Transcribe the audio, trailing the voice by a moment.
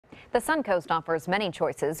The Suncoast offers many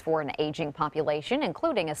choices for an aging population,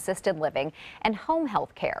 including assisted living and home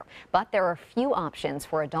health care. But there are few options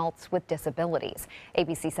for adults with disabilities.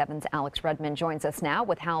 ABC 7's Alex Redmond joins us now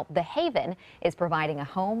with how The Haven is providing a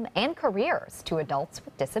home and careers to adults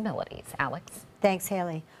with disabilities. Alex. Thanks,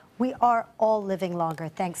 Haley. We are all living longer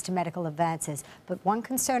thanks to medical advances, but one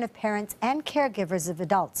concern of parents and caregivers of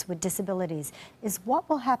adults with disabilities is what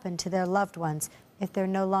will happen to their loved ones if they're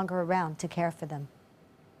no longer around to care for them.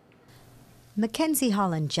 Mackenzie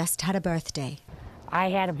Holland just had a birthday. I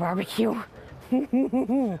had a barbecue.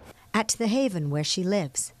 At The Haven, where she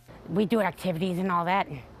lives. We do activities and all that.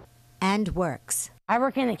 And works. I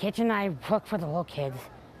work in the kitchen. I cook for the little kids.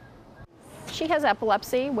 She has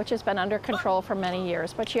epilepsy, which has been under control for many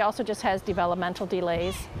years, but she also just has developmental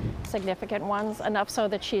delays, significant ones, enough so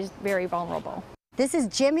that she's very vulnerable. This is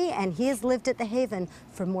Jimmy, and he has lived at The Haven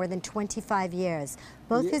for more than 25 years.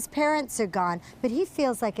 Both his parents are gone, but he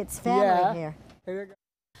feels like it's family here.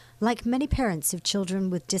 Like many parents of children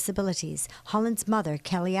with disabilities, Holland's mother,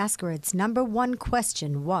 Kelly Askered's #1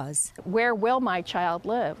 question was, where will my child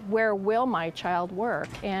live? Where will my child work?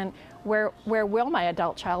 And where will my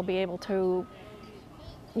adult child be able to,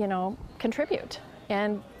 contribute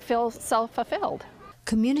and feel self-fulfilled?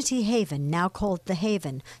 Community Haven, now called The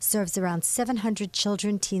Haven, serves around 700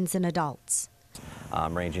 children, teens, and adults.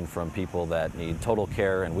 Ranging from people that need total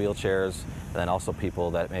care in wheelchairs, and then also people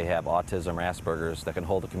that may have autism or Asperger's that can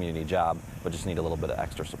hold a community job but just need a little bit of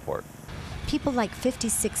extra support. People like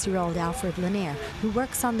 56-year-old Alfred Lanier, who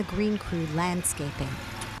works on the Green Crew landscaping.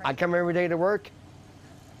 I come every day to work,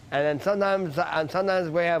 and then sometimes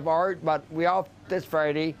we have art, but we off this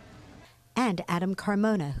Friday. And Adam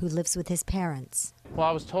Carmona, who lives with his parents. Well,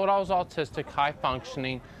 I was told I was autistic, high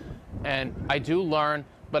functioning, and I do learn,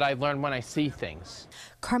 but I learn when I see things.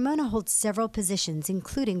 Carmona holds several positions,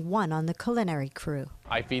 including one on the culinary crew.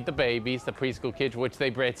 I feed the babies, the preschool kids, which they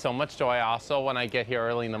bring so much joy. Also, when I get here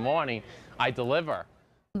early in the morning, I deliver.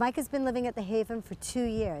 Mike has been living at The Haven for 2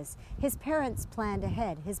 years. His parents planned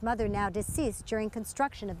ahead. His mother, now deceased, during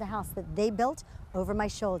construction of the house that they built over my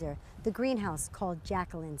shoulder, the greenhouse called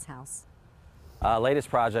Jacqueline's house. Latest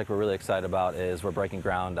project we're really excited about is we're breaking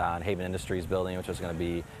ground on Haven Industries building, which is going to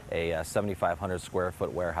be a 7,500 square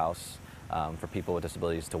foot warehouse for people with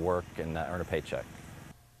disabilities to work and earn a paycheck.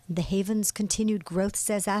 The Haven's continued growth,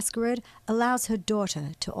 says Askered, allows her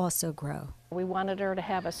daughter to also grow. We wanted her to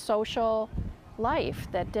have a social life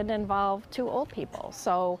that didn't involve two old people.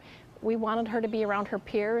 So we wanted her to be around her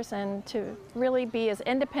peers and to really be as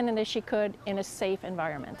independent as she could in a safe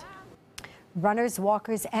environment. Runners,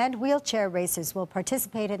 walkers, and wheelchair racers will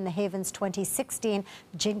participate in The Haven's 2016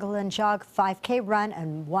 Jingle and Jog 5K run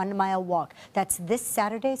and 1-mile walk. That's this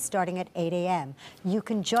Saturday starting at 8 a.m. You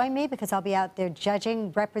can join me because I'll be out there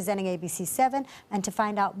judging, representing ABC 7. And to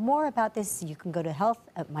find out more about this, you can go to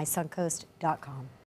health@mysuncoast.com.